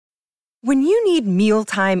When you need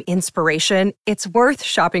mealtime inspiration, it's worth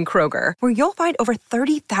shopping Kroger, where you'll find over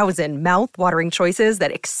 30,000 mouth-watering choices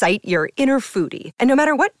that excite your inner foodie. And no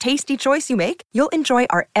matter what tasty choice you make, you'll enjoy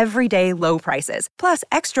our everyday low prices, plus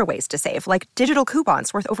extra ways to save, like digital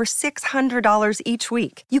coupons worth over $600 each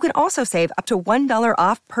week. You can also save up to $1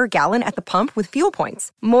 off per gallon at the pump with fuel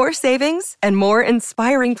points. More savings and more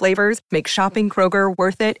inspiring flavors make shopping Kroger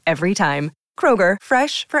worth it every time. Kroger,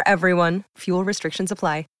 fresh for everyone. Fuel restrictions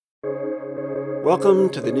apply. Welcome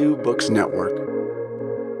to the New Books Network.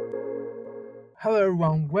 Hello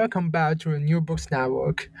everyone, welcome back to the New Books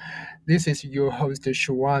Network. This is your host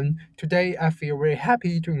Shuan. Today I feel very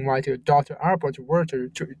happy to invite Dr. Albert Welter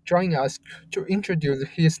to join us to introduce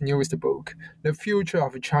his newest book, The Future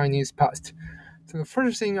of Chinese Past. So the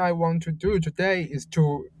first thing I want to do today is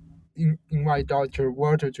to invite Dr.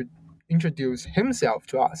 Welter to introduce himself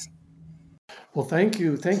to us. Well, thank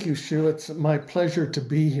you, Shu. It's my pleasure to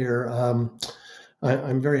be here.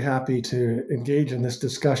 I'm very happy to engage in this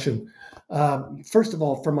discussion. First of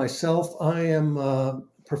all, for myself, I am a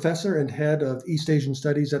professor and head of East Asian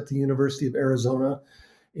Studies at the University of Arizona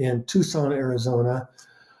in Tucson, Arizona.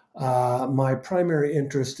 My primary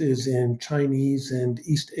interest is in Chinese and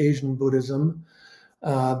East Asian Buddhism,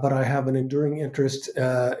 but I have an enduring interest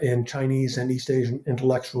in Chinese and East Asian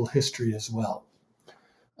intellectual history as well.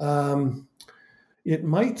 It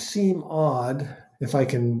might seem odd, if I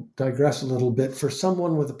can digress a little bit, for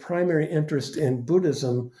someone with a primary interest in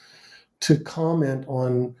Buddhism to comment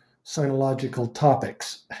on sinological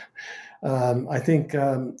topics. I think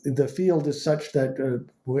the field is such that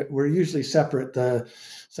we're usually separate. The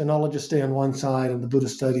sinologists stay on one side and the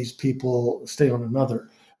Buddhist studies people stay on another.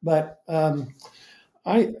 But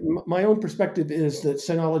my own perspective is that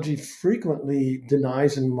sinology frequently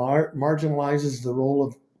denies and marginalizes the role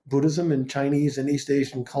of Buddhism in Chinese and East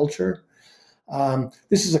Asian culture.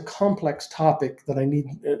 This is a complex topic that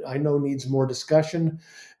I know needs more discussion,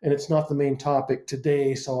 and it's not the main topic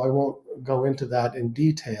today, so I won't go into that in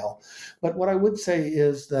detail. But what I would say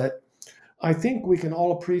is that I think we can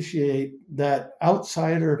all appreciate that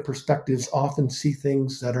outsider perspectives often see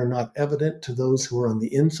things that are not evident to those who are on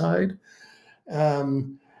the inside.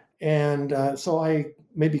 So I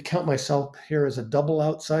maybe count myself here as a double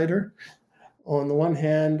outsider. On the one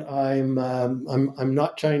hand, I'm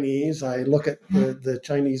not Chinese. I look at the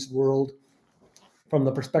Chinese world from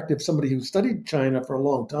the perspective of somebody who studied China for a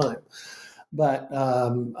long time, but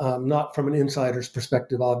not from an insider's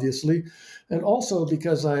perspective, obviously. And also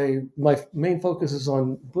because my main focus is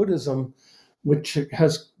on Buddhism, which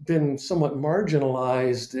has been somewhat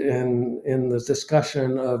marginalized in the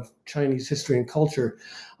discussion of Chinese history and culture.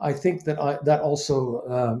 I think that that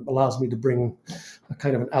also allows me to bring a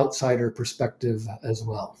kind of an outsider perspective as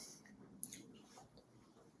well.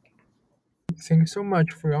 Thank you so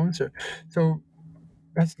much for your answer. So,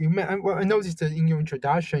 as you I noticed that in your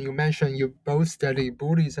introduction, you mentioned you both study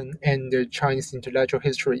Buddhism and the Chinese intellectual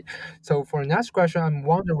history. So for the next question, I'm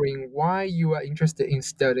wondering why you are interested in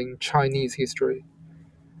studying Chinese history.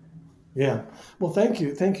 Yeah, well, thank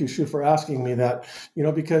you, Shu, for asking me that.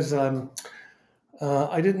 Because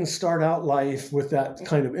I didn't start out life with that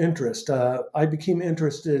kind of interest. I became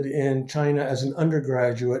interested in China as an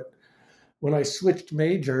undergraduate when I switched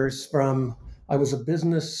majors from. I was a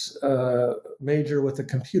business major with a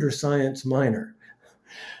computer science minor.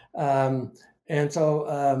 And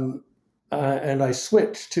I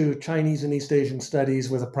switched to Chinese and East Asian studies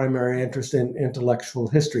with a primary interest in intellectual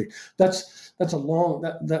history. That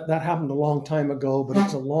happened a long time ago, but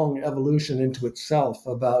it's a long evolution into itself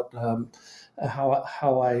about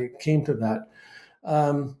how I came to that.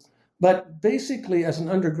 But basically, as an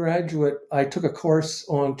undergraduate, I took a course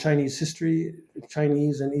on Chinese history,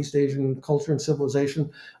 Chinese and East Asian culture and civilization.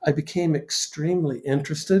 I became extremely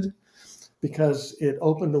interested because it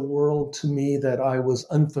opened a world to me that I was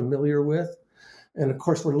unfamiliar with. And of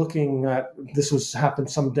course, we're looking at, happened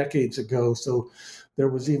some decades ago, so there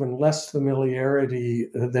was even less familiarity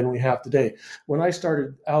than we have today. When I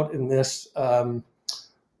started out in this,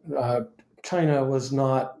 China was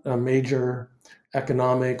not a major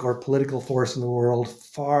economic or political force in the world,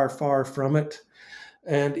 far, far from it.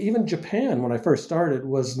 And even Japan, when I first started,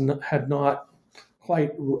 had not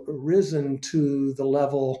quite risen to the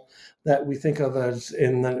level that we think of as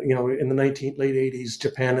in the late 80s,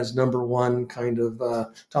 Japan is number one kind of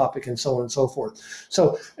topic, and so on and so forth.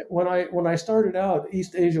 So when I started out,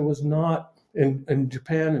 East Asia was not, in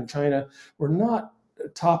Japan and China were not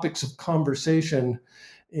topics of conversation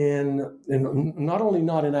in not only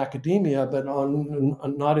not in academia, but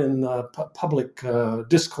not in public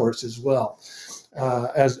discourse as well,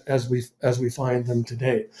 as we find them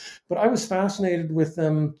today. But I was fascinated with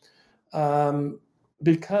them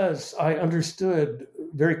because I understood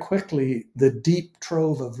very quickly the deep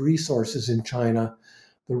trove of resources in China,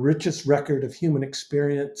 the richest record of human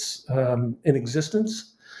experience in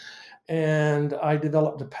existence. And I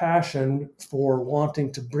developed a passion for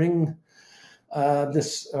wanting to bring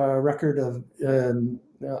this record of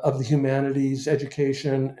the humanities,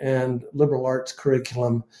 education, and liberal arts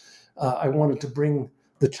curriculum. I wanted to bring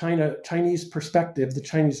the Chinese perspective, the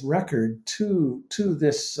Chinese record, to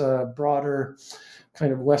this broader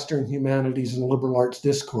kind of Western humanities and liberal arts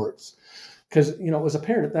discourse. Because it was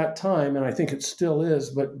apparent at that time, and I think it still is,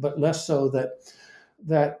 but less so, that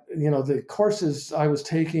the courses I was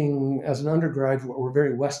taking as an undergraduate were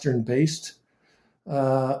very Western based.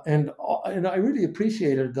 And I really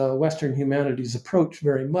appreciated the Western humanities approach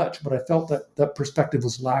very much, but I felt that perspective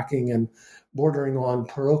was lacking and bordering on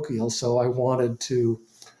parochial. So I wanted to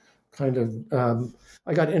kind of,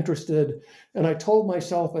 I got interested, and I told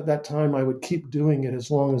myself at that time I would keep doing it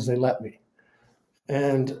as long as they let me.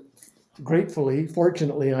 And gratefully,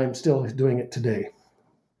 fortunately, I'm still doing it today.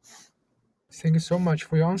 Thank you so much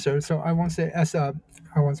for your answer. So I want to say,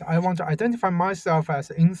 I want to identify myself as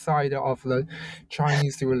an insider of the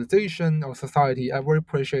Chinese civilization or society. I very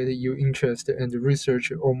appreciate your interest in the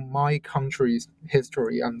research on my country's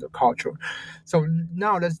history and culture. So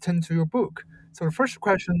now let's turn to your book. So the first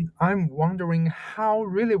question, I'm wondering how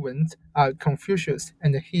relevant are Confucius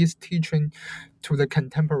and his teaching to the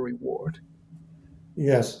contemporary world?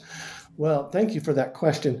 Yes. Well, thank you for that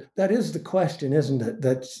question. That is the question, isn't it?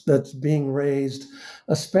 That's being raised,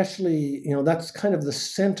 especially, that's kind of the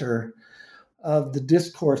center of the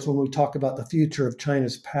discourse when we talk about the future of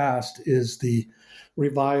China's past, is the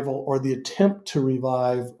revival or the attempt to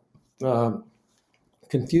revive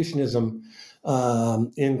Confucianism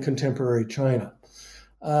in contemporary China.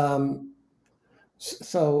 When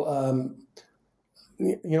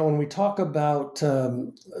we talk about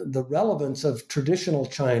the relevance of traditional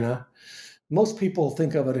China, most people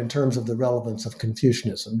think of it in terms of the relevance of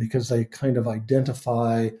Confucianism, because they kind of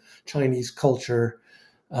identify Chinese culture,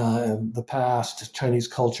 the past Chinese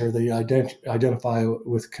culture, they identify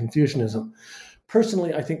with Confucianism.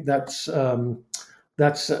 Personally, I think that's a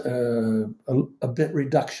bit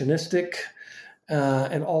reductionistic.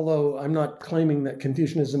 And although I'm not claiming that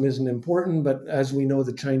Confucianism isn't important, but as we know,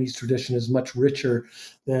 the Chinese tradition is much richer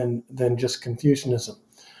than just Confucianism.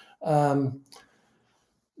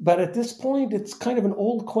 But at this point, it's kind of an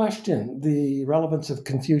old question, the relevance of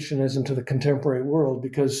Confucianism to the contemporary world,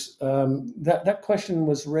 because that question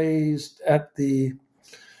was raised as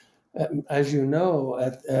you know,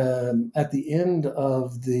 at the end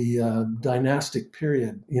of the dynastic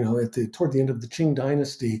period, toward the end of the Qing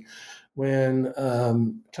dynasty, when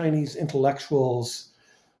Chinese intellectuals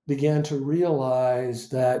began to realize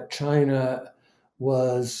that China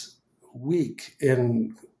was weak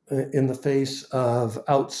in the face of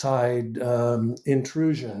outside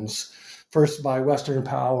intrusions, first by Western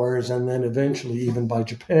powers and then eventually even by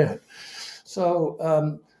Japan.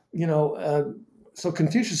 So, so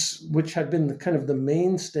Confucius, which had been kind of the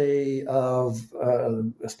mainstay of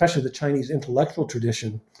especially the Chinese intellectual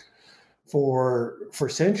tradition for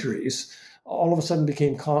centuries, all of a sudden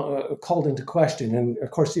became called into question. And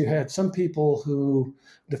of course, you had some people who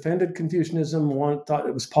defended Confucianism, thought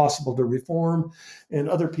it was possible to reform, and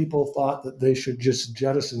other people thought that they should just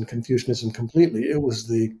jettison Confucianism completely. It was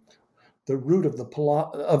the root of the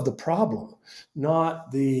problem,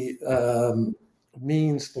 not the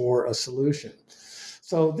means for a solution.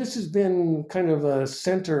 So this has been kind of a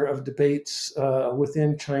center of debates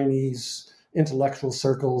within Chinese intellectual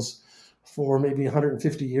circles for maybe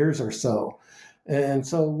 150 years or so. And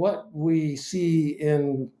so what we see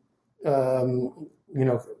in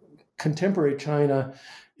contemporary China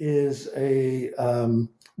is a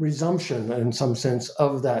resumption, in some sense,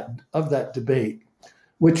 of that debate,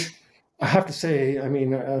 which I have to say, I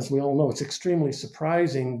mean, as we all know, it's extremely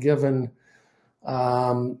surprising given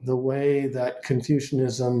the way that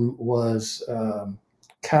Confucianism was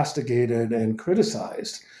castigated and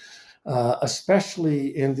criticized,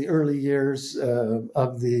 especially in the early years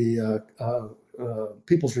of the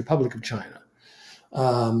People's Republic of China.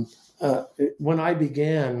 When I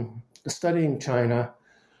began studying China,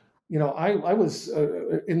 I was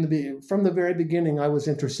from the very beginning, I was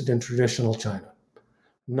interested in traditional China,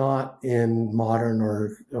 not in modern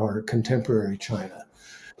or contemporary China.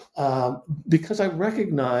 Because I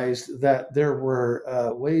recognized that there were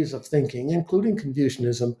ways of thinking, including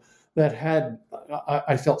Confucianism, that had,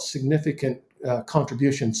 I felt, significant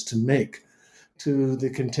contributions to make to the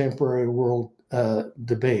contemporary world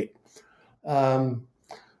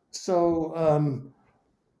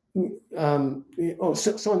So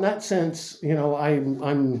in that sense,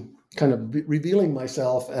 I'm kind of revealing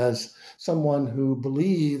myself as someone who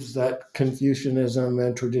believes that Confucianism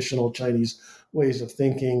and traditional Chinese ways of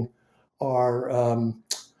thinking are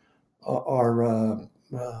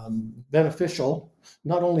beneficial,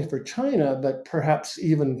 not only for China, but perhaps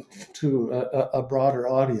even to a broader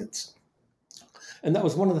audience. And that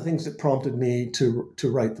was one of the things that prompted me to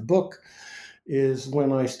write the book, is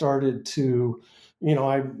when I started to,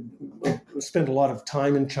 I spent a lot of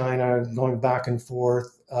time in China, going back and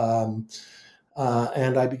forth, and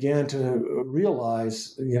I began to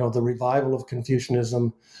realize, the revival of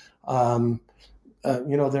Confucianism.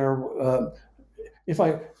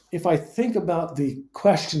 If I think about the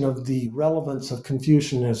question of the relevance of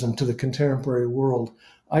Confucianism to the contemporary world,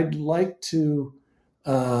 I'd like to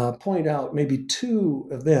point out maybe two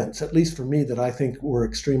events, at least for me, that I think were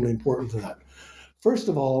extremely important to that. First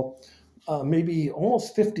of all, maybe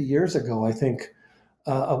almost 50 years ago, I think,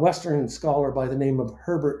 a Western scholar by the name of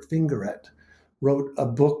Herbert Fingeret wrote a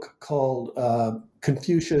book called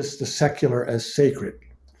Confucius, the Secular as Sacred.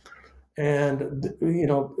 And,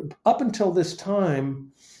 up until this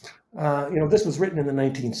time, this was written in the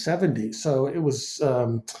 1970s. So it was,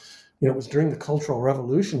 it was during the Cultural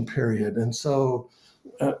Revolution period. And so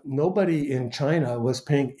nobody in China was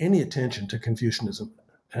paying any attention to Confucianism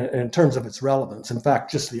in terms of its relevance. In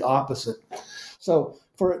fact, just the opposite. So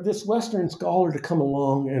for this Western scholar to come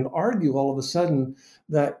along and argue all of a sudden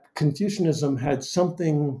that Confucianism had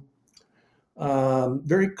something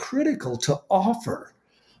very critical to offer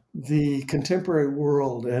the contemporary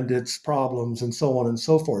world and its problems and so on and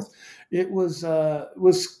so forth, it was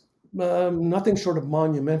nothing short of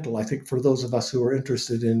monumental, I think, for those of us who are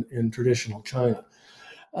interested in traditional China.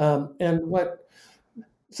 And what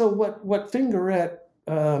Fingeret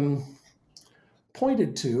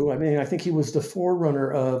pointed to, I think he was the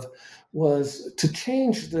forerunner of, was to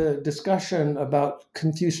change the discussion about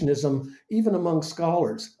Confucianism, even among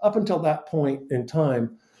scholars. Up until that point in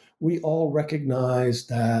time, we all recognized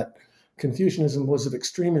that Confucianism was of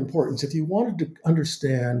extreme importance. If you wanted to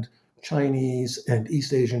understand Chinese and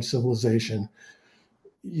East Asian civilization,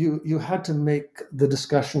 you had to make the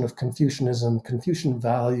discussion of Confucianism, Confucian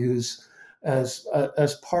values, as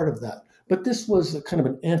part of that. But this was a kind of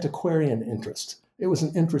an antiquarian interest. It was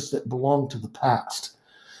an interest that belonged to the past.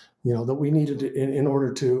 That we needed to, in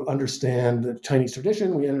order to understand the Chinese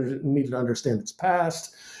tradition, we needed to understand its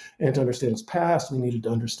past. And to understand its past, we needed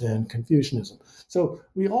to understand Confucianism. So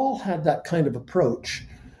we all had that kind of approach,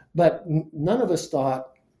 but none of us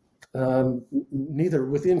thought, neither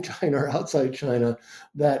within China or outside China,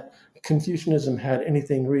 that Confucianism had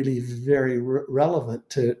anything really very relevant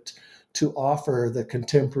to offer the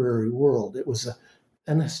contemporary world. It was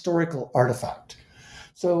an historical artifact.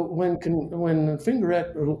 So when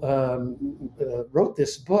Fingeret wrote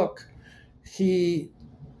this book, he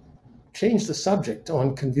changed the subject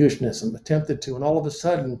on Confucianism, attempted to, and all of a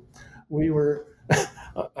sudden we were,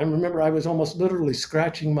 I remember I was almost literally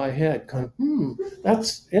scratching my head, going,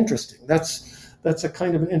 that's interesting. That's a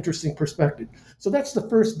kind of an interesting perspective. So that's the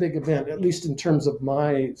first big event, at least in terms of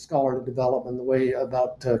my scholarly development, the way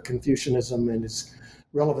about Confucianism and its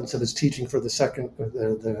relevance of its teaching for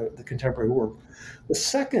the contemporary world. The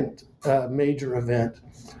second major event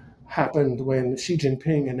happened when Xi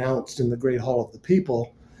Jinping announced in the Great Hall of the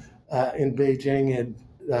People in Beijing in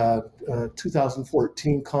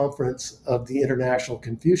 2014 conference of the International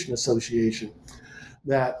Confucian Association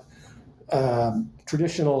that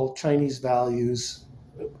traditional Chinese values,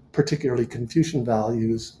 particularly Confucian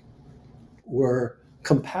values, were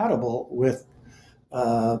compatible with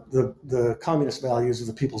the communist values of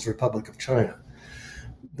the People's Republic of China.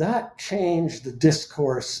 That changed the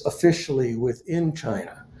discourse officially within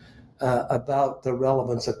China about the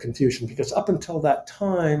relevance of Confucian, because up until that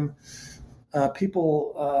time,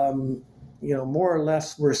 people, more or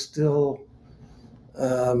less were still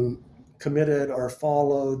committed or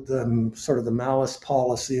followed the sort of the Maoist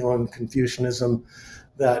policy on Confucianism,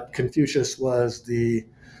 that Confucius was the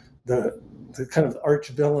kind of arch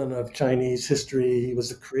villain of Chinese history. He was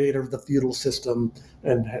the creator of the feudal system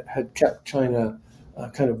and had kept China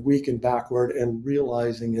kind of weak and backward and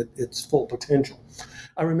realizing its full potential.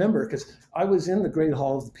 I remember because I was in the Great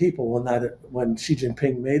Hall of the People when Xi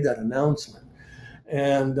Jinping made that announcement,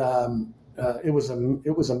 and it was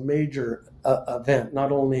a major event,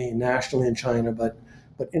 not only nationally in China but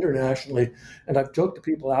internationally. And I've joked to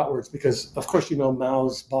people outwards because, of course,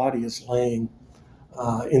 Mao's body is laying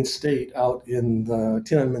in state out in the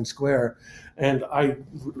Tiananmen Square, and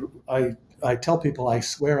I tell people I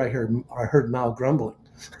swear I heard Mao grumbling.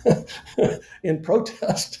 in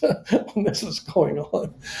protest when this was going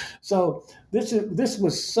on. So this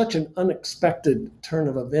was such an unexpected turn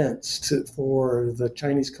of events for the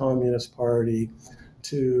Chinese Communist Party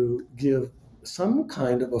to give some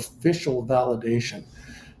kind of official validation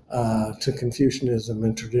to Confucianism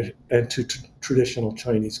and to traditional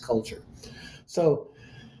Chinese culture. So,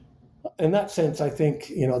 in that sense, I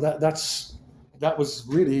think that was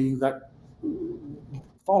really that.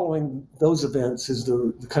 Following those events is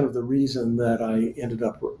the kind of the reason that I ended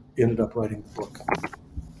up writing the book.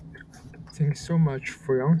 Thanks so much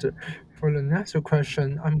for your answer. For the next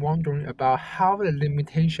question, I'm wondering about how the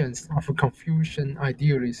limitations of Confucian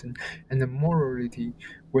idealism and morality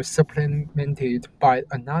were supplemented by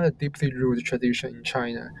another deeply rooted tradition in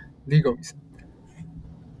China, legalism.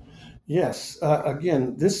 Yes,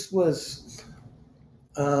 again, this was.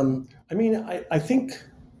 I think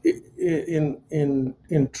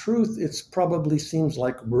in truth, it probably seems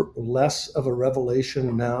like less of a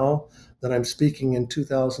revelation now that I'm speaking in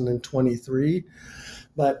 2023,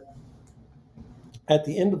 but at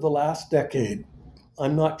the end of the last decade,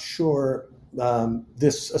 I'm not sure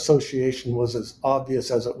this association was as obvious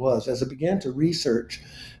as it was. As I began to research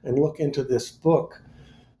and look into this book,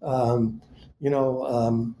 um, you know,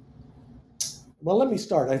 um, well, let me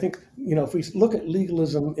start. I think, if we look at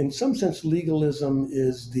legalism, in some sense, legalism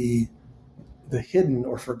is the hidden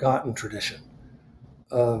or forgotten tradition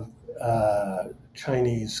of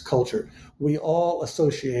Chinese culture. We all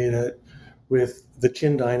associate it with the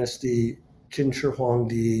Qin dynasty, Qin Shi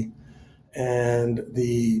Huangdi, and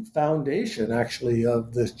the foundation, actually,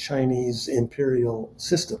 of the Chinese imperial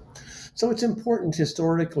system. So it's important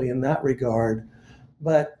historically in that regard,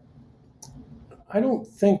 but I don't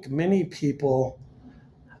think many people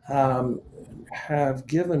have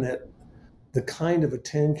given it the kind of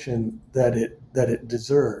attention that it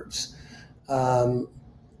deserves. Um,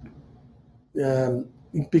 um,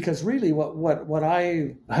 because really, what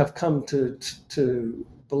I have come to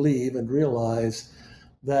believe and realize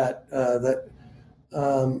that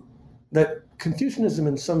that Confucianism,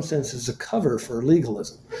 in some sense, is a cover for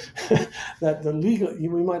legalism. That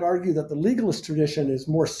we might argue that the legalist tradition is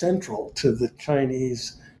more central to the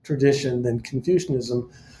Chinese tradition than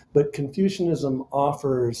Confucianism, but Confucianism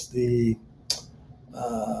offers the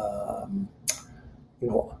um, you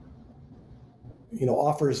know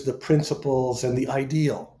offers the principles and the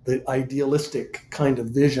idealistic kind of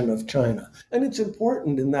vision of China, and it's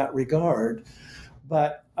important in that regard.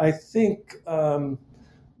 But I think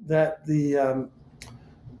that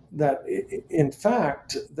in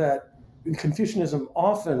fact that Confucianism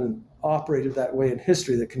often operated that way in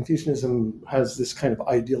history. That Confucianism has this kind of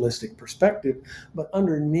idealistic perspective, but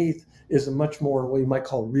underneath is a much more what you might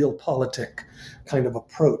call realpolitik kind of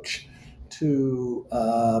approach to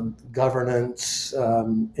governance,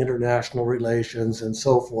 international relations, and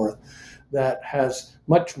so forth, that has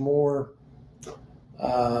much more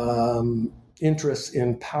interest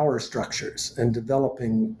in power structures and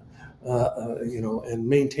developing, and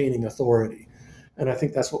maintaining authority. And I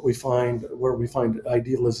think that's what we find, where we find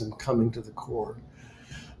idealism coming to the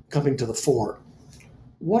fore.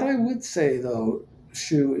 What I would say, though,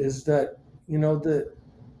 Shu, is that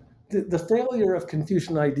the failure of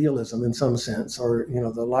Confucian idealism, in some sense, or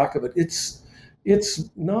the lack of it, it's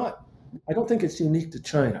not. I don't think it's unique to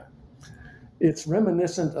China. It's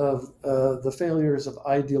reminiscent of the failures of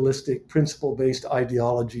idealistic, principle-based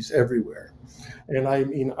ideologies everywhere. And I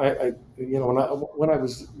mean, when I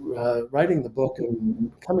was writing the book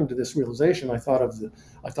and coming to this realization, I thought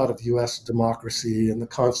of U.S. democracy and the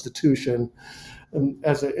Constitution, and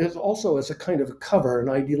as also as a kind of a cover, an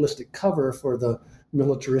idealistic cover for the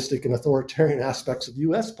militaristic and authoritarian aspects of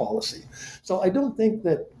U.S. policy. So I don't think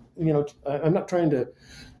that I'm not trying to.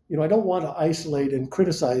 I don't want to isolate and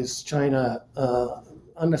criticize China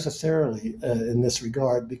unnecessarily in this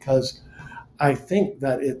regard, because I think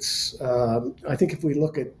that I think if we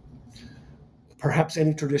look at perhaps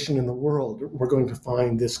any tradition in the world, we're going to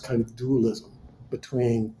find this kind of dualism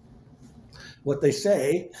between what they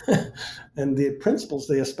say and the principles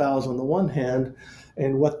they espouse on the one hand,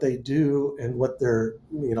 and what they do and what they're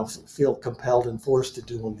feel compelled and forced to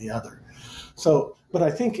do on the other. So, but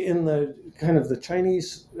I think in the kind of the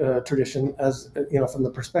Chinese tradition, as from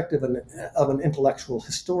the perspective of an intellectual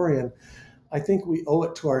historian, I think we owe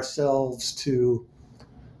it to ourselves to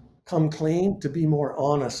come clean, to be more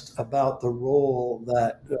honest about the role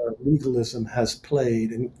that legalism has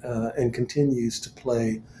played and continues to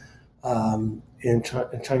play in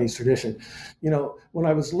Chinese tradition. When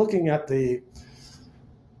I was looking at the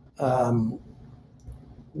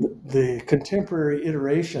the contemporary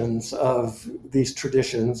iterations of these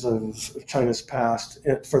traditions of China's past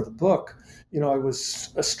for the book, I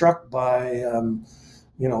was struck by,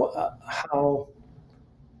 how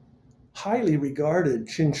highly regarded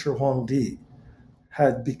Qin Shi Huangdi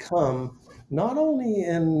had become, not only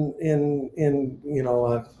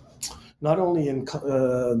not only in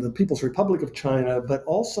the People's Republic of China, but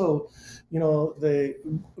also, the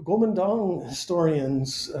Kuomintang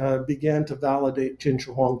historians began to validate Qin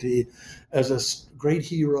Shi Huangdi as a great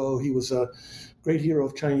hero. He was a great hero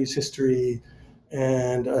of Chinese history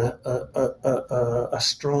and a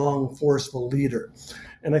strong, forceful leader.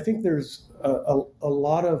 And I think there's a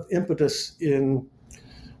lot of impetus in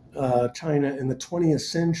China in the 20th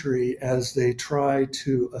century as they try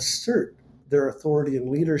to assert their authority and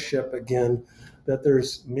leadership again, that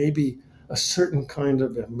there's maybe a certain kind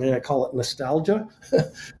of, may I call it, nostalgia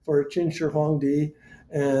for Qin Shi Huangdi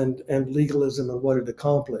and legalism and what it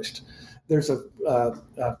accomplished. There's a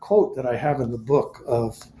quote that I have in the book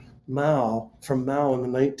of Mao, from Mao in the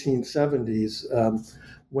 1970s,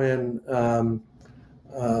 when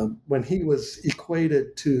he was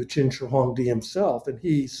equated to Qin Shi Huangdi himself, and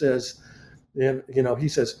he says, Qin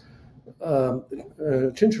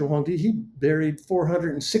Shi Huangdi, he buried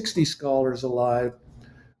 460 scholars alive.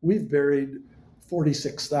 We've buried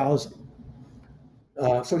 46,000.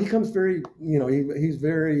 So he comes very, he's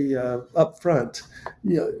very upfront.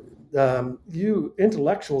 You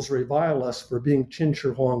intellectuals revile us for being Qin Shi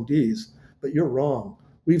Huangdis, but you're wrong.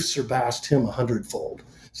 We've surpassed him 100-fold.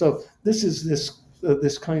 So this is this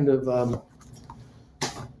kind of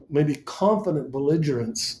maybe confident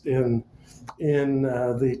belligerence in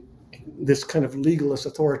this kind of legalist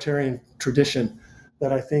authoritarian tradition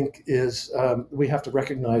that I think is we have to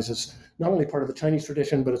recognize as not only part of the Chinese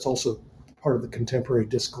tradition, but it's also part of the contemporary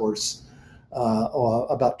discourse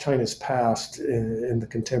about China's past in the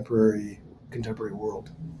contemporary world.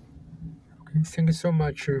 Okay, thank you so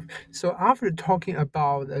much. So after talking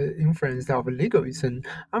about the influence of legalism,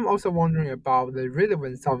 I'm also wondering about the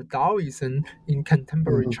relevance of Taoism in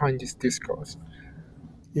contemporary Chinese discourse.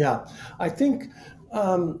 Yeah, I think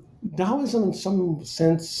Taoism in some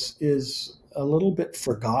sense is a little bit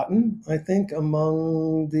forgotten, I think,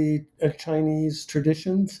 among the Chinese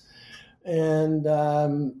traditions. And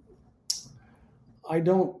I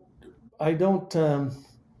don't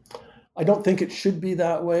think it should be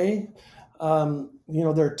that way.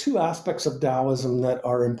 There are two aspects of Taoism that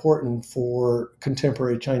are important for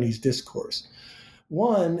contemporary Chinese discourse.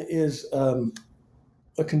 One is a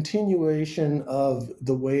continuation of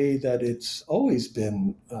the way that it's always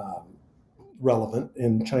been relevant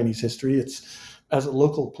in Chinese history. It's as a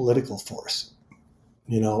local political force,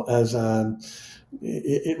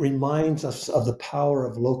 it reminds us of the power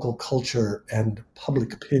of local culture and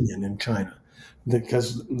public opinion in China,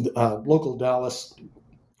 because local Taoist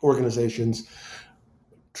organizations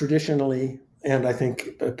traditionally, and I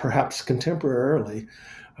think perhaps contemporarily,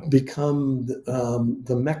 become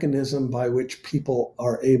the mechanism by which people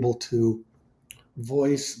are able to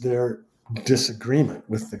voice their disagreement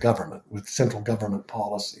with the government, with central government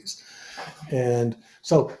policies. And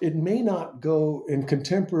so it may not go in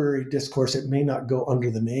contemporary discourse, it may not go under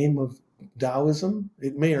the name of Taoism.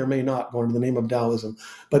 It may or may not go under the name of Taoism,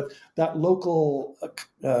 but that local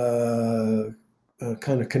kind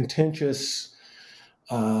of contentious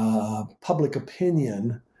public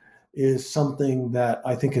opinion is something that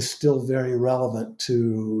I think is still very relevant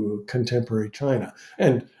to contemporary China.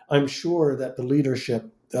 And I'm sure that the leadership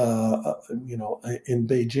in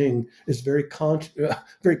Beijing is very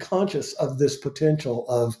conscious of this potential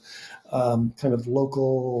of kind of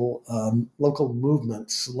local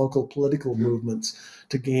movements, local political movements,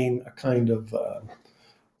 to gain a kind of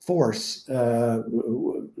force,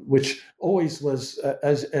 which always was,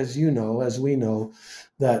 as we know,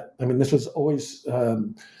 that, I mean, this was always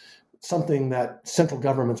something that central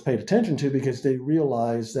governments paid attention to, because they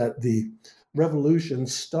realized that the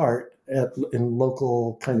revolutions start in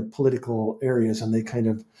local kind of political areas, and they kind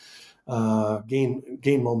of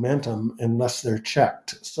gain momentum unless they're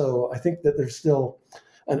checked. So I think that there's still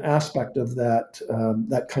an aspect of that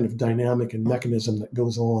that kind of dynamic and mechanism that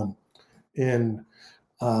goes on in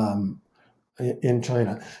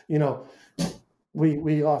China. We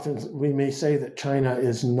may say that China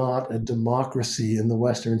is not a democracy in the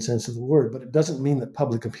Western sense of the word, but it doesn't mean that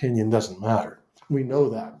public opinion doesn't matter. We know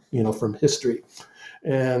that, from history.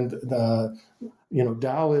 And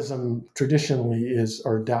Taoism traditionally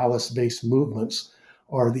or Taoist-based movements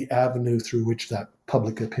are the avenue through which that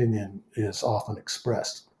public opinion is often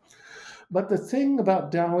expressed. But the thing about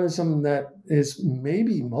Taoism that is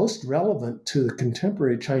maybe most relevant to the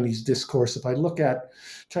contemporary Chinese discourse, if I look at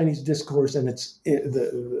Chinese discourse and its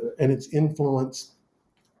influence,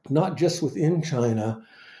 not just within China,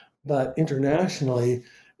 but internationally,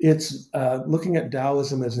 it's looking at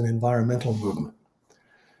Taoism as an environmental movement.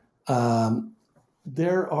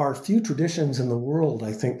 There are few traditions in the world,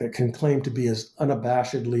 I think, that can claim to be as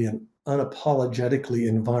unabashedly and unapologetically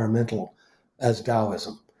environmental as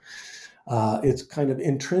Taoism. It's kind of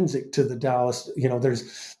intrinsic to the Taoist.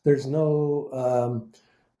 There's no,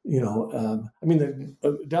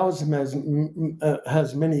 Taoism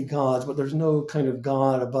has many gods, but there's no kind of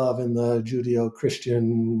God above in the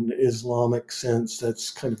Judeo-Christian Islamic sense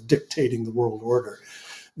that's kind of dictating the world order.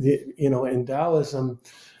 In Taoism,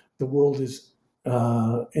 the world is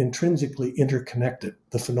intrinsically interconnected,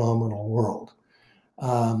 the phenomenal world.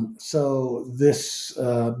 So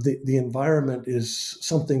the environment is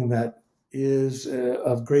something that is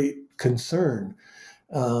of great concern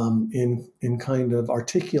in kind of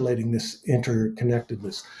articulating this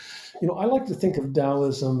interconnectedness. I like to think of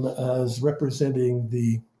Taoism as representing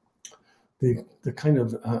the kind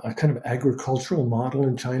of a kind of agricultural model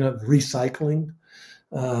in China, recycling.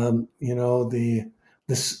 The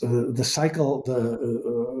cycle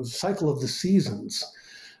of the seasons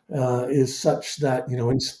is such that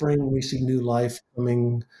in spring we see new life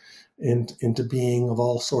coming into being of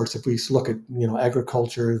all sorts. If we look at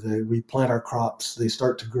agriculture, we plant our crops, they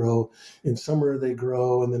start to grow. In summer they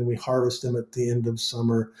grow, and then we harvest them at the end of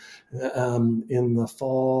summer. In the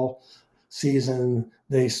fall season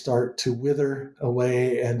they start to wither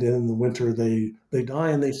away, and in the winter they die,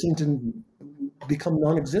 and they seem to become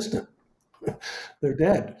non-existent. They're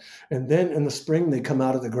dead. And then in the spring, they come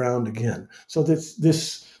out of the ground again. So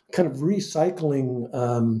this kind of recycling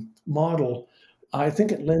model, I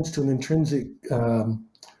think it lends to an intrinsic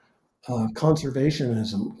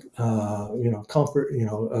conservationism,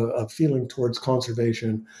 a feeling towards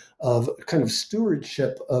conservation, of kind of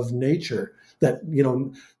stewardship of nature. That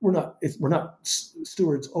we're not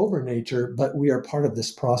stewards over nature, but we are part of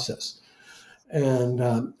this process.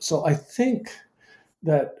 And so I think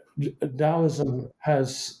that Taoism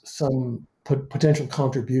has some potential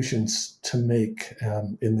contributions to make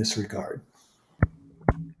in this regard.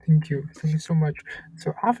 Thank you. Thank you so much.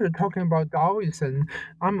 So after talking about Taoism,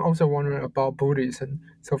 I'm also wondering about Buddhism.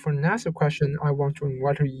 So for the next question, I want to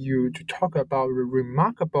invite you to talk about the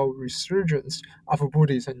remarkable resurgence of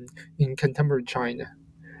Buddhism in contemporary China.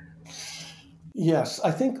 Yes,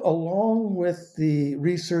 I think along with the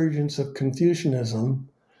resurgence of Confucianism,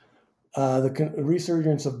 the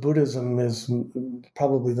resurgence of Buddhism is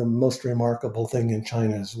probably the most remarkable thing in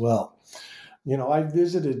China as well. I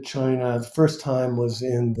visited China. The first time was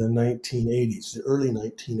in the 1980s, the early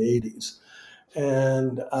 1980s.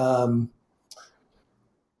 And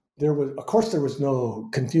there was no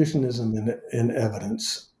Confucianism in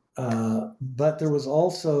evidence, but there was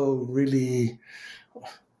also really,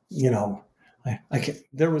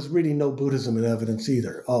 there was really no Buddhism in evidence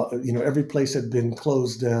either. Every place had been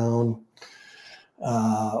closed down.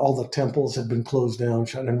 All the temples had been closed down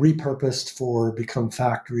and repurposed for become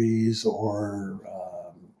factories or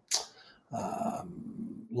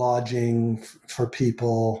lodging for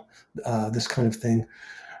people, this kind of thing.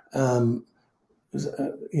 And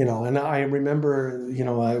I remember,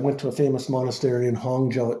 I went to a famous monastery in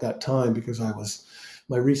Hangzhou at that time because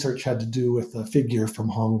my research had to do with a figure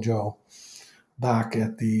from Hangzhou back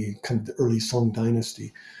at the kind of early Song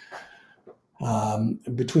dynasty,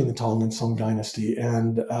 between the Tang and Song dynasty.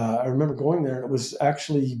 And I remember going there, and it was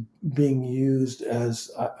actually being used as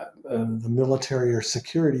the military or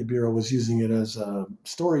security bureau was using it as a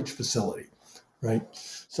storage facility, right?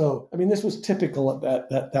 So, this was typical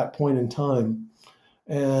at that point in time.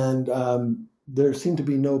 And there seemed to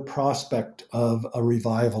be no prospect of a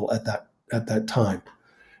revival at that time.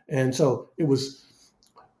 And so it was,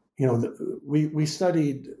 we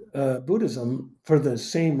studied Buddhism for the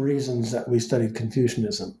same reasons that we studied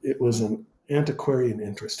Confucianism. It was an antiquarian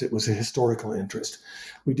interest. It was a historical interest.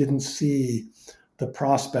 We didn't see the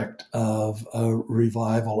prospect of a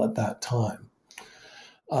revival at that time.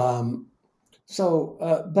 But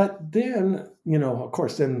then, of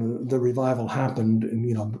course, then the revival happened,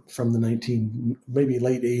 and, from the maybe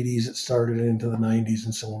late 80s, it started into the 90s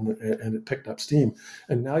and so on, and it picked up steam.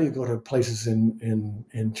 And now you go to places in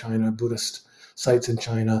China, Buddhist sites in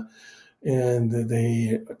China, and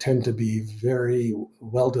they tend to be very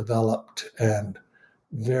well developed and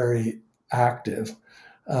very active.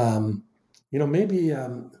 Maybe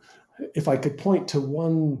if I could point to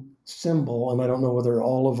one symbol, and I don't know whether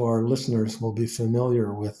all of our listeners will be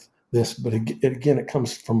familiar with this, but again, it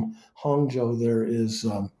comes from Hangzhou. There is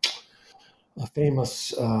a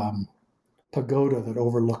famous pagoda that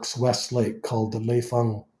overlooks West Lake called the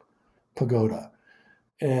Leifeng Pagoda.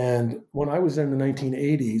 And when I was there in the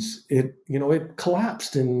 1980s, it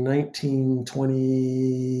collapsed in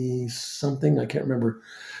 1920 something. I can't remember.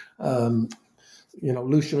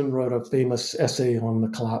 Lu Xun wrote a famous essay on the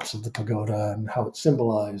collapse of the pagoda and how it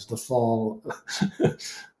symbolized the fall,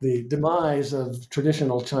 the demise of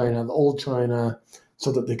traditional China, the old China,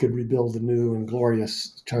 so that they could rebuild the new and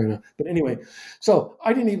glorious China. But anyway, so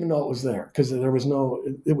I didn't even know it was there because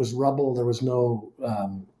it was rubble. There was no,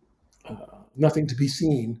 nothing to be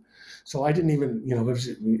seen. So I didn't even,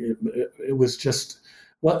 it was just,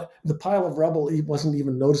 well, the pile of rubble wasn't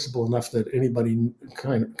even noticeable enough that anybody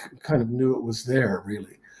kind of knew it was there,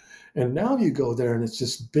 really. And now you go there and it's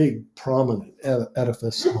this big, prominent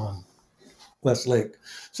edifice on West Lake.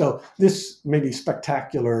 So this maybe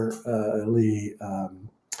spectacularly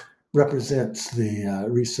represents the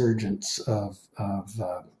resurgence of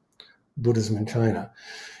Buddhism in China.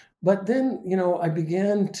 But then, I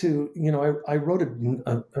began to, I wrote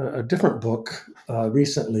a different book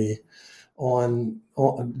recently on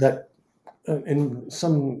that, in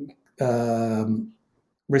some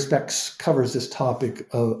respects, covers this topic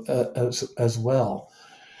as well.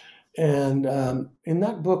 And in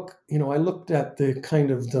that book, I looked at the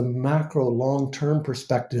kind of the macro long-term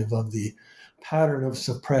perspective of the pattern of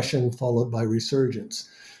suppression followed by resurgence.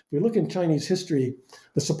 If we look in Chinese history,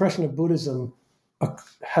 the suppression of Buddhism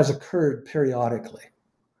has occurred periodically,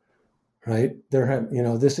 right?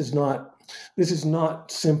 This is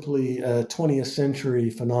not simply a 20th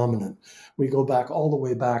century phenomenon. We go back all the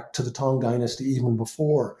way back to the Tang Dynasty, even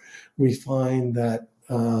before. We find that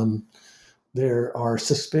there are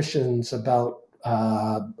suspicions about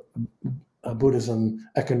Buddhism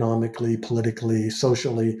economically, politically,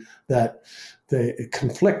 socially, that it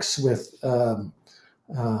conflicts with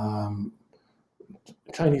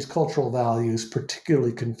Chinese cultural values,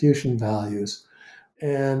 particularly Confucian values.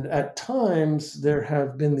 And at times, there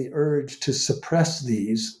have been the urge to suppress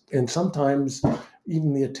these, and sometimes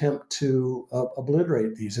even the attempt to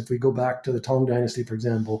obliterate these. If we go back to the Tang Dynasty, for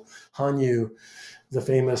example, Han Yu, the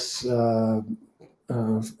famous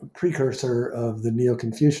precursor of the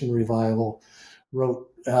Neo-Confucian revival,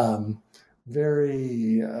 wrote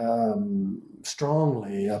very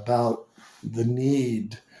strongly about the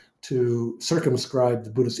need to circumscribe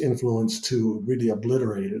the Buddhist influence, to really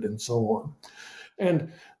obliterate it, and so on.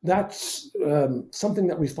 And that's something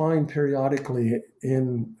that we find periodically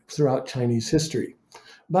throughout Chinese history.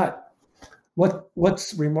 But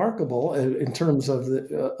what's remarkable in terms of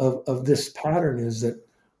this pattern is that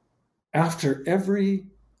after every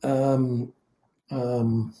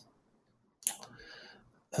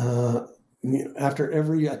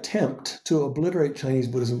attempt to obliterate Chinese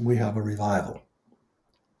Buddhism, we have a revival.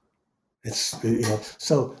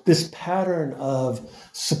 So this pattern of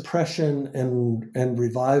suppression and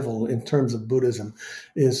revival in terms of Buddhism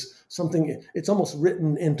is something, it's almost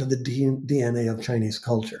written into the DNA of Chinese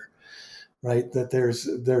culture, right? That there's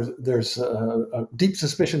a deep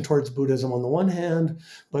suspicion towards Buddhism on the one hand,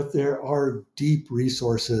 but there are deep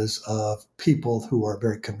resources of people who are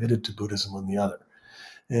very committed to Buddhism on the other.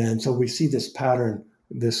 And so we see this pattern,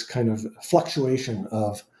 this kind of fluctuation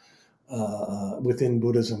of within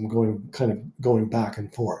Buddhism going back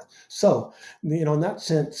and forth. So, in that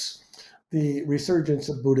sense, the resurgence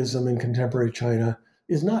of Buddhism in contemporary China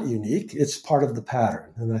is not unique. It's part of the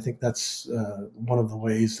pattern. And I think that's one of the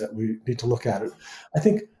ways that we need to look at it. I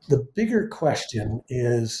think the bigger question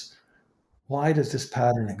is, why does this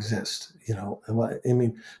pattern exist?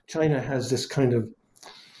 China has this kind of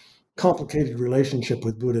complicated relationship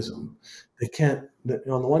with Buddhism. They can't,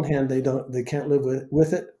 on the one hand, they can't live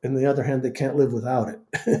with it, and on the other hand, they can't live without it.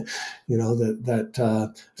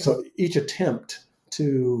 So each attempt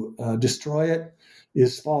to destroy it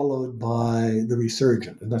is followed by the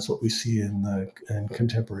resurgent, and that's what we see in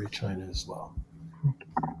contemporary China as well.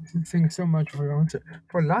 Thank you so much for your answer.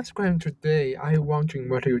 For last question today, I'm wondering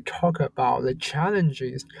whether you talk about the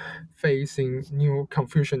challenges facing New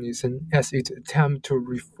Confucianism as it attempts to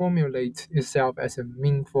reformulate itself as a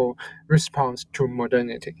meaningful response to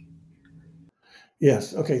modernity.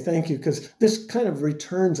 Yes. Okay. Thank you. Because this kind of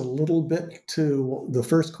returns a little bit to the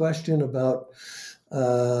first question about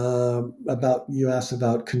you asked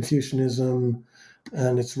about Confucianism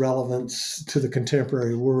and its relevance to the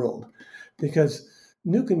contemporary world, because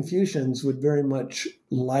New Confucians would very much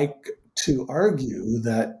like to argue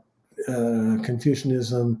that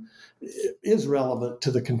Confucianism is relevant to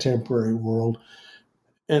the contemporary world,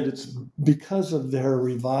 and it's because of their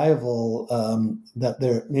revival that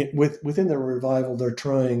they're within their revival they're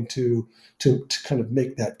trying to kind of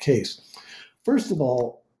make that case. First of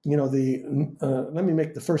all, let me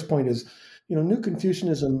make the first point is, New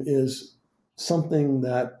Confucianism is something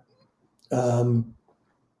that, as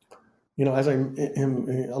I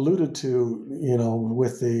alluded to,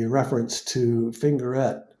 with the reference to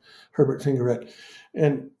Herbert Fingeret,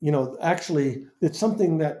 and actually it's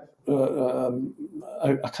something that a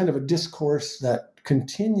kind of a discourse that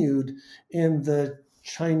continued in the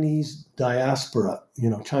Chinese diaspora,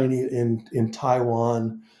 Chinese in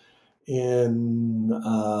Taiwan, in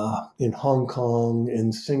Hong Kong,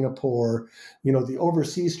 in Singapore, the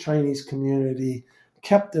overseas Chinese community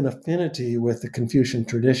kept an affinity with the Confucian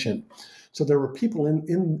tradition. So there were people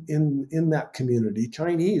in that community,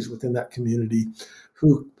 Chinese within that community,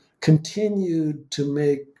 who continued to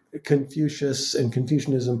make Confucius and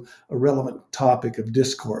Confucianism a relevant topic of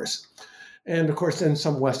discourse. And of course, then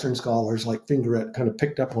some Western scholars like Fingeret kind of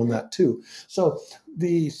picked up on that too. So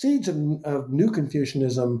the seeds of New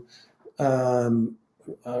Confucianism kind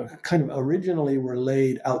of originally were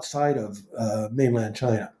laid outside of mainland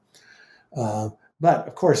China. But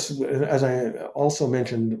of course, as I also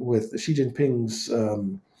mentioned with Xi Jinping's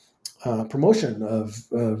promotion of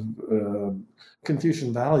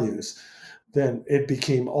Confucian values, then it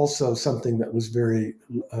became also something that was very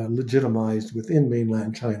legitimized within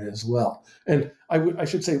mainland China as well. And I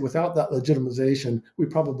should say, without that legitimization, we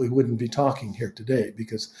probably wouldn't be talking here today,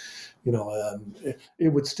 because,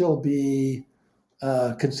 it would still be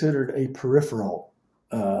considered a peripheral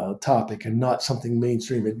topic and not something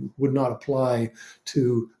mainstream. It would not apply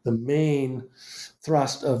to the main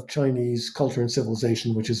thrust of Chinese culture and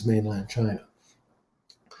civilization, which is mainland China.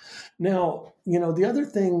 Now, the other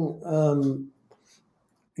thing,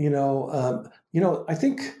 I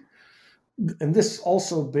think, and this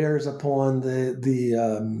also bears upon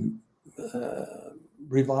the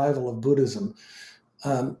revival of Buddhism.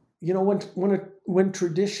 When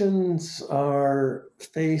traditions are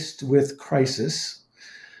faced with crisis,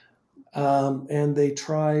 and they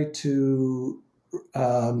try to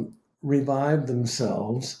revive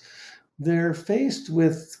themselves, they're faced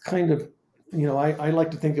with kind of, I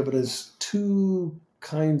like to think of it as two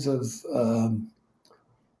kinds of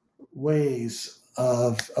ways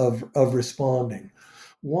of responding.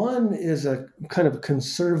 One is a kind of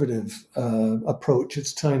conservative approach.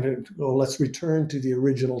 It's time to go, let's return to the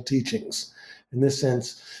original teachings. In this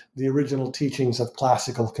sense, the original teachings of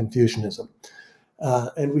classical Confucianism.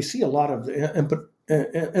 And we see a lot of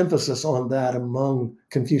emphasis on that among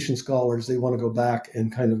Confucian scholars. They want to go back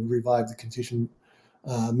and kind of revive the Confucian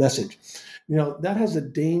message. That has a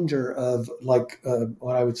danger of, like,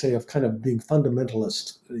 what I would say of kind of being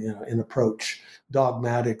fundamentalist, in approach,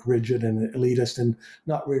 dogmatic, rigid, and elitist, and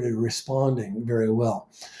not really responding very well.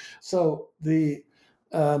 So the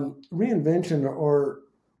reinvention, or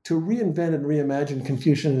to reinvent and reimagine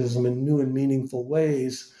Confucianism in new and meaningful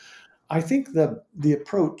ways, I think that the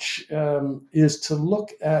approach is to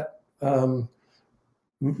look at,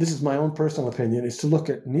 this is my own personal opinion, is to look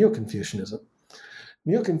at Neo-Confucianism.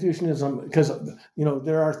 Neo-Confucianism, because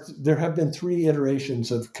there have been three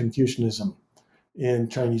iterations of Confucianism in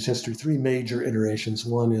Chinese history, three major iterations.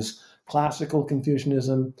 One is classical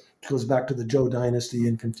Confucianism, which goes back to the Zhou dynasty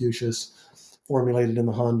and Confucius, formulated in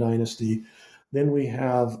the Han dynasty. Then we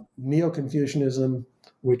have Neo-Confucianism,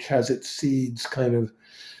 which has its seeds kind of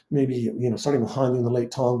maybe, starting with Han in the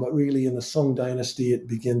late Tang, but really in the Song dynasty, it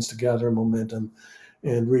begins to gather momentum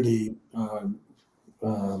and really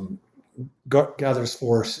gathers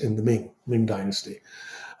force in the Ming dynasty.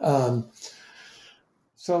 And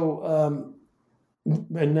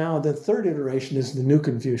now the third iteration is the New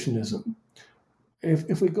Confucianism.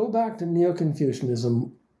 If we go back to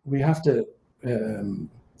Neo-Confucianism, we have to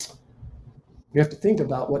think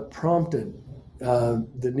about what prompted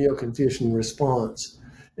the Neo-Confucian response.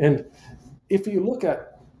 And if you look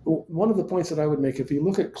at, one of the points that I would make, if you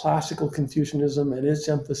look at classical Confucianism and its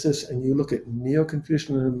emphasis, and you look at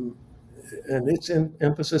Neo-Confucianism and its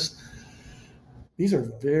emphasis, these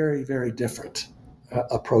are very, very different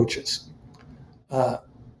approaches.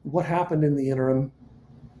 What happened in the interim?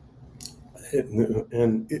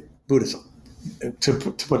 Buddhism. To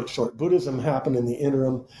put it short, Buddhism happened in the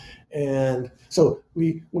interim. And so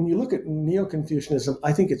when you look at Neo-Confucianism,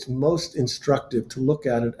 I think it's most instructive to look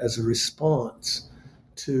at it as a response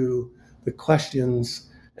to the questions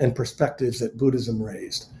and perspectives that Buddhism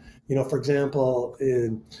raised. For example,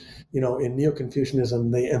 in Neo-Confucianism,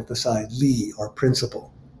 they emphasize li, or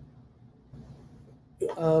principle.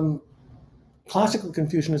 Classical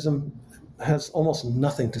Confucianism has almost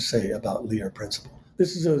nothing to say about li, or principle.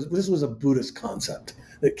 this was a Buddhist concept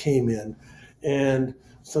that came in, and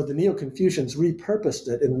so the Neo-Confucians repurposed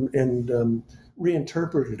it and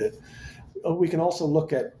reinterpreted it. We can also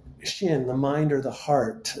look at Xin, the mind or the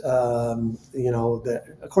heart. Of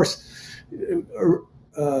course,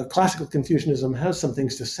 classical Confucianism has some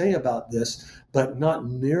things to say about this, but not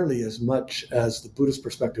nearly as much as the Buddhist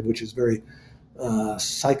perspective, which is very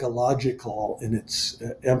psychological in its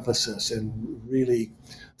emphasis, and really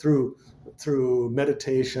through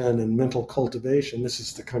meditation and mental cultivation, this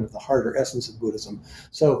is the kind of the heart or essence of Buddhism.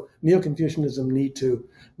 So Neo-Confucianism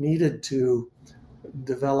needed to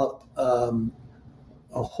develop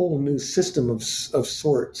a whole new system of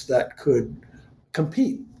sorts that could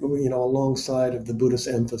compete, alongside of the Buddhist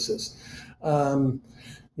emphasis.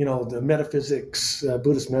 The metaphysics,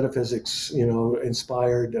 Buddhist metaphysics,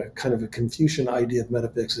 inspired kind of a Confucian idea of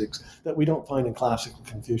metaphysics that we don't find in classical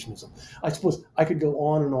Confucianism. I suppose I could go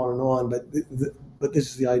on and on and on, but this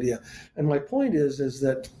is the idea. And my point is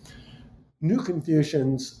that new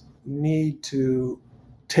Confucians need to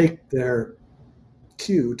take their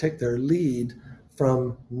lead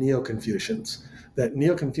from Neo-Confucians. That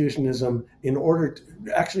Neo-Confucianism,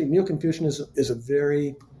 Neo-Confucianism is a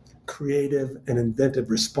very creative and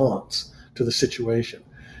inventive response to the situation.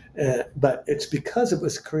 But it's because it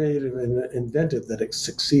was creative and inventive that it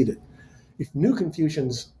succeeded. If new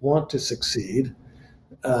Confucians want to succeed,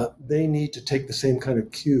 they need to take the same kind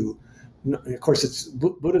of cue. Of course,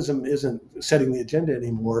 Buddhism isn't setting the agenda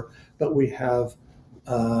anymore, but we have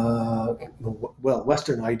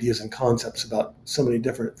Western ideas and concepts about so many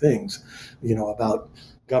different things, about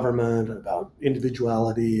government, about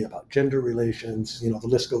individuality, about gender relations, the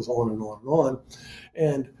list goes on and on and on.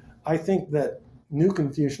 And I think that new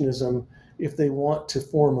Confucianism, if they want to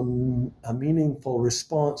form a meaningful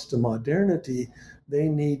response to modernity, they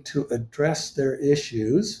need to address their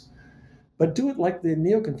issues, but do it like the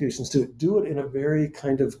Neo-Confucians do it in a very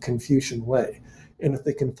kind of Confucian way. And if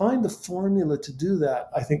they can find the formula to do that,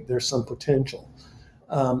 I think there's some potential.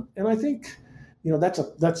 And I think,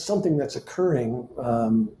 that's something that's occurring,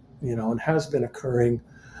 and has been occurring.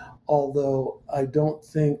 Although I don't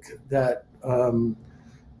think that, in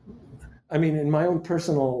my own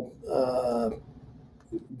personal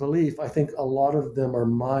belief, I think a lot of them are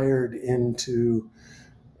mired into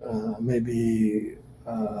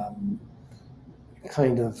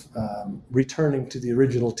returning to the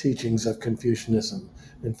original teachings of Confucianism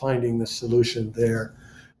and finding the solution there,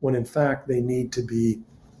 when in fact they need to be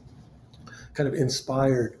kind of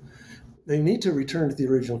inspired. They need to return to the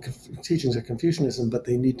original teachings of Confucianism, but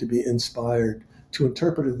they need to be inspired to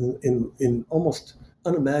interpret it in almost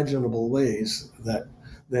unimaginable ways that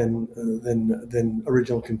than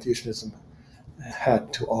original Confucianism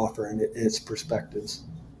had to offer in its perspectives.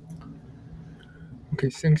 Okay,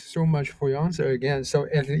 thanks so much for your answer again. So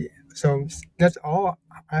that's all.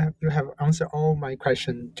 You have answered all my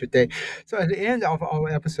questions today. So at the end of our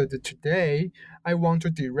episode today, I want to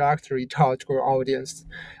directly talk to our audience.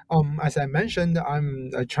 As I mentioned,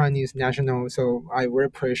 I'm a Chinese national, so I very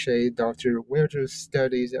appreciate Dr. Welter's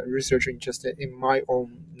studies and research interested in my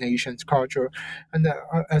own nation's culture. And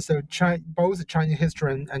as both Chinese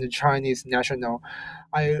historian and a Chinese national,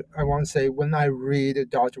 I want to say when I read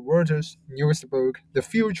Dr. Welter's newest book, The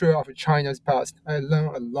Future of China's Past, I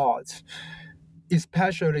learn a lot.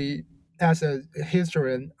 Especially as a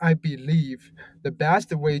historian, I believe the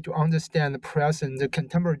best way to understand the present, the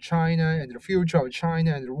contemporary China, and the future of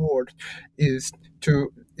China and the world is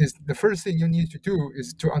the first thing you need to do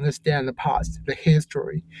is to understand the past, the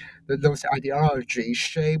history. Those ideologies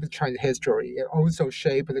shape Chinese history and also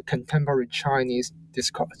shape the contemporary Chinese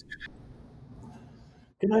discourse.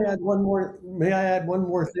 Can I add one more? May I add one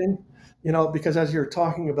more thing? Because as you're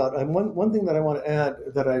talking about, one thing that I want to add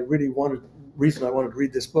that I really reason I wanted to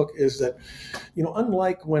read this book is that,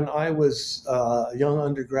 unlike when I was a young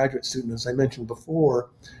undergraduate student, as I mentioned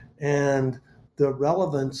before, and the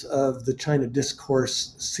relevance of the China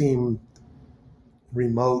discourse seemed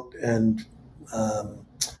remote and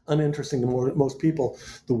uninteresting to most people,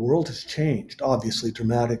 the world has changed, obviously,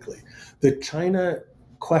 dramatically. The China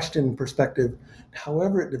question perspective,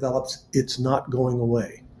 however it develops, it's not going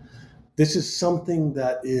away. This is something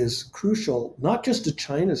that is crucial, not just to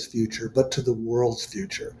China's future, but to the world's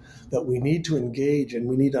future, that we need to engage and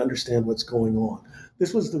we need to understand what's going on.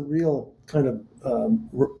 This was the real kind of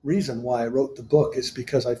reason why I wrote the book, is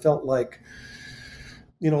because I felt like,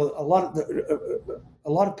 a lot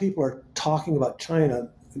of people are talking about China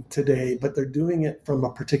today, but they're doing it from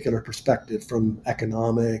a particular perspective, from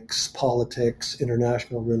economics, politics,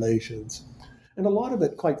 international relations. And a lot of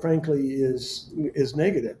it, quite frankly, is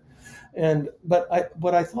negative. But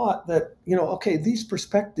I thought that, okay, these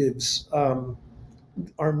perspectives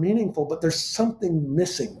are meaningful, but there's something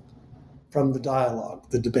missing from the dialogue,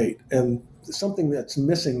 the debate, and something that's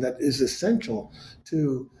missing that is essential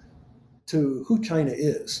to who China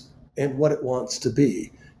is and what it wants to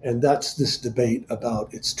be. And that's this debate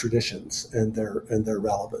about its traditions and their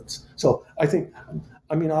relevance. So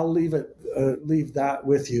I'll leave that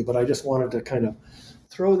with you, but I just wanted to kind of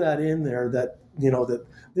throw that in there, that that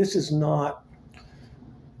this is not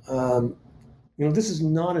this is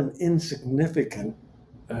not an insignificant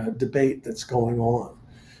debate that's going on.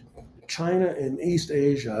 China and East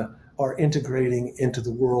Asia are integrating into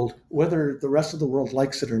the world, whether the rest of the world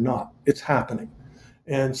likes it or not. It's happening.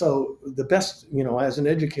 And so the best, as an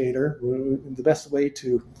educator, the best way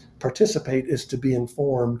to participate is to be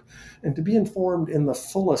informed, and to be informed in the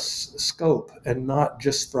fullest scope, and not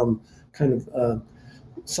just from kind of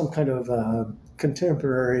some kind of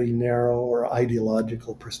contemporary, narrow, or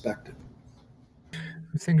ideological perspective.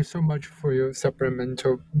 Thank you so much for your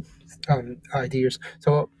supplemental ideas.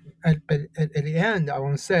 So at the end, I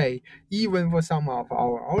want to say, even for some of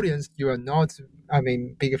our audience, you are not,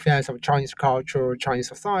 big fans of Chinese culture, Chinese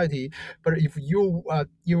society, but if you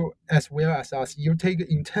as well as us, you take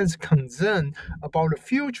intense concern about the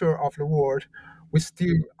future of the world, we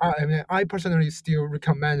still, I personally still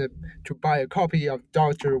recommend to buy a copy of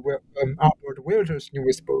Albert Welter's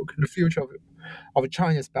newest book, The Future of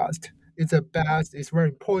China's Past. It's a best. It's very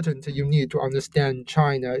important. You need to understand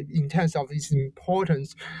China in terms of its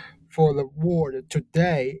importance for the world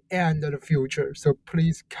today and the future. So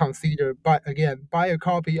please consider, buy a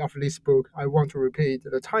copy of this book. I want to repeat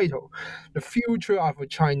the title, The Future of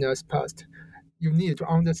China's Past. You need to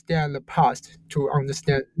understand the past to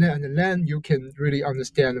understand, and then you can really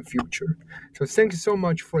understand the future. So thank you so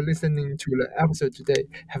much for listening to the episode today.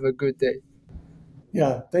 Have a good day.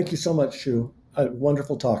 Yeah, thank you so much, Shu.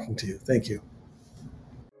 Wonderful talking to you. Thank you.